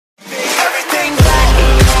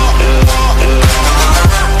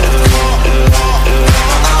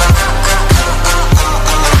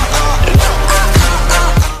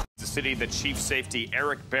City, the chief safety,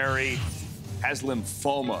 Eric Berry, has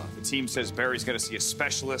lymphoma. The team says Berry's going to see a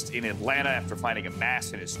specialist in Atlanta after finding a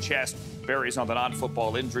mass in his chest. Berry's on the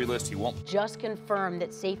non-football injury list. He won't. Just confirmed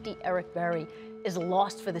that safety Eric Berry is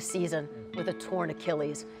lost for the season with a torn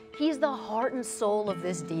Achilles. He's the heart and soul of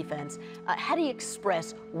this defense. How do you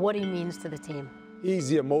express what he means to the team? He's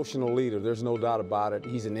the emotional leader. There's no doubt about it.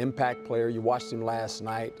 He's an impact player. You watched him last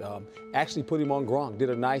night. Actually put him on Gronk.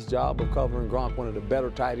 Did a nice job of covering Gronk, one of the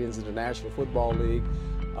better tight ends in the National Football League.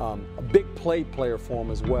 A big play player for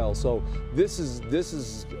him as well. So this is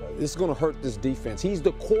going to hurt this defense. He's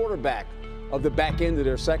the quarterback of the back end of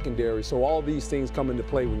their secondary. So all these things come into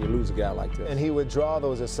play when you lose a guy like this. And he would draw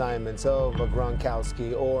those assignments of a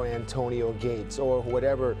Gronkowski or Antonio Gates or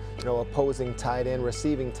whatever, opposing tight end,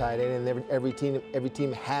 receiving tight end, and every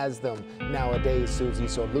team has them nowadays, Susie.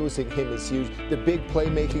 So losing him is huge. The big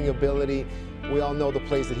playmaking ability, we all know the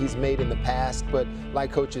plays that he's made in the past, but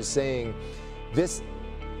like Coach is saying,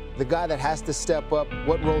 the guy that has to step up,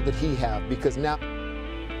 what role did he have? Because now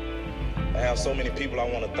I have so many people I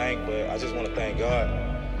want to thank, but I just want to thank God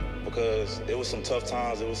because it was some tough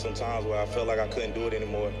times. It was some times where I felt like I couldn't do it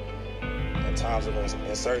anymore. In times of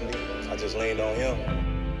uncertainty, I just leaned on him.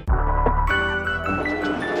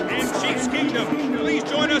 In Chiefs Kingdom, please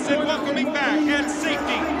join us in welcoming back at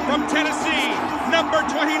safety from Tennessee, number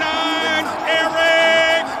 29,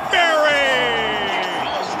 Eric Berry.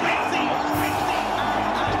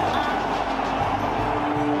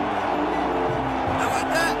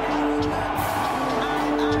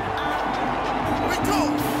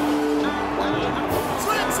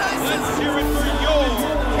 Let's hear it for your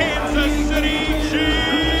Kansas City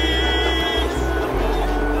Chiefs!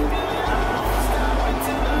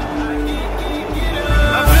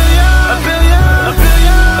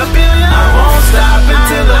 A billion. I won't stop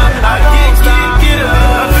until I get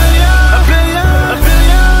up.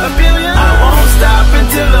 A billion. I won't stop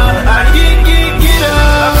until I get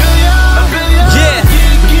up. Yeah.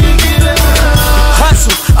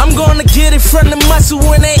 Hustle. I'm gonna get it from the muscle.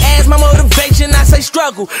 When they ask my motivation, I say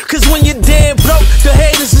struggle. Cause when you're dead broke, the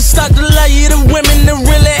haters are stuck to love you. The women that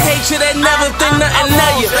really hate you, they never think nothing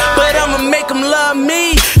of you. But I'ma make them love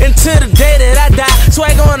me until the day that I die.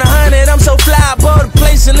 Swag on 100, I'm so fly, above the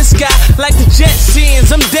place in the sky. Like the jet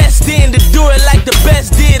scenes, I'm destined to do it like the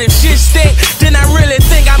best did. If shit stink, then I really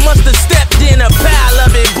think I must have stepped in a pile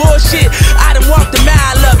of it. Bullshit, I done walked a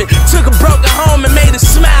mile of it. Took a broken home and made a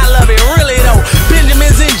smile of it. Really though,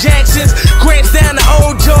 Benjamins and Jacksons, Grants down to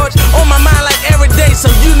Old George. On my mind like every day, so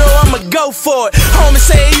you know I'ma go for it. Homie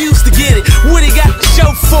say he used to get it, what he got to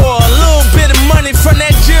show for? A little bit of money from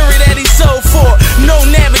that jewelry that he sold for. No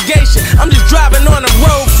navigation, I'm just driving on the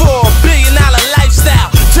road for $1 billion lifestyle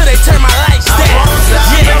till they turn my lights down. I won't stop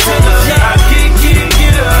until I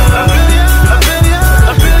get up. A billion.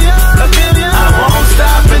 I won't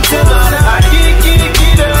stop until I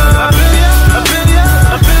get up. A billion.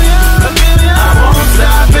 I won't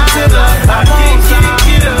stop until I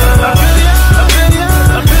get up.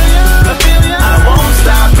 A billion. I won't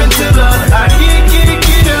stop until I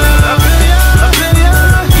get up. $1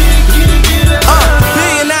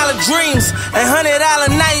 billion dreams and $100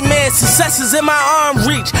 nightmares. Success is in my arm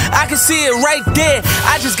reach. I can see it right there.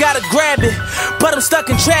 I just gotta grab it. But I'm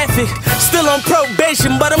stuck in traffic. Still on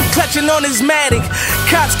probation, but I'm clutching on this Matic.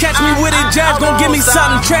 Cops catch me with it, judge gon' give me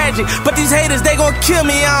something tragic. But these haters, they gon' kill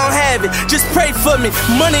me, I don't have it. Just pray for me.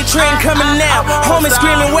 Money train coming now. Homies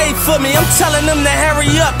screaming, wait for me. I'm telling them to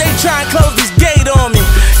hurry up. They try and close this gate on me.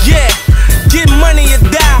 Yeah, get money or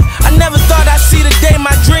die. I never thought I'd see the day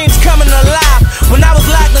my dreams coming alive. When I was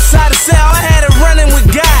locked inside a cell, I had it running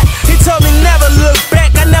with God. He told me never look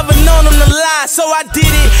back. I never known him to lie, so I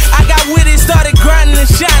did it. I got with it, started grinding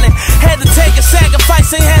and shining. Had to take a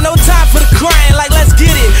sacrifice, ain't had no time for the crying. Like, let's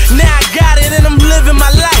get it. Now I got it and I'm living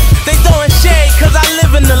my life. They throwing shade cause I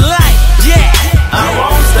live in the light. Yeah. I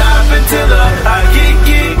won't stop until I get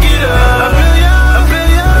up. A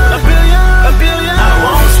billion. I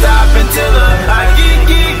won't stop until I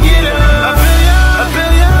get up. A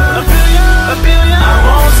billion. I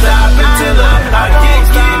won't stop until I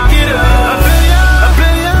get up.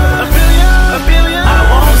 A billion. I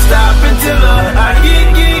won't stop until I get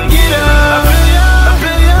up. Get up.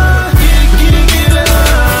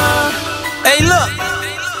 Hey, look,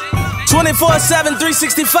 24/7,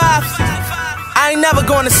 365. I ain't never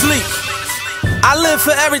going to sleep. I live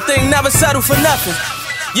for everything, never settle for nothing.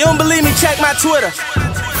 You don't believe me? Check my Twitter.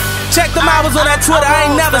 Check them hours on that Twitter. I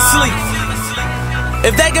ain't never sleep.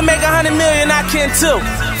 If they can make 100 million, I can too.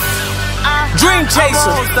 Dream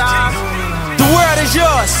chaser. The world is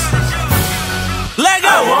yours. Let go.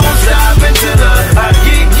 I won't stop until I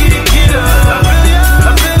get up. A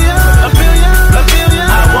billion.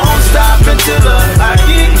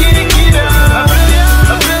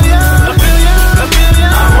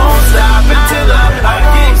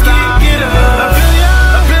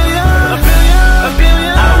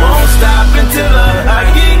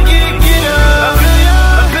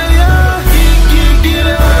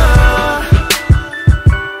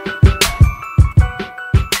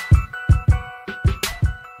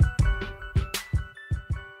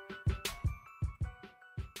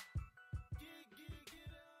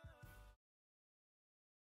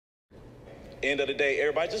 end of the day,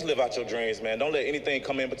 everybody just live out your dreams, man. Don't let anything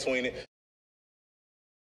come in between it.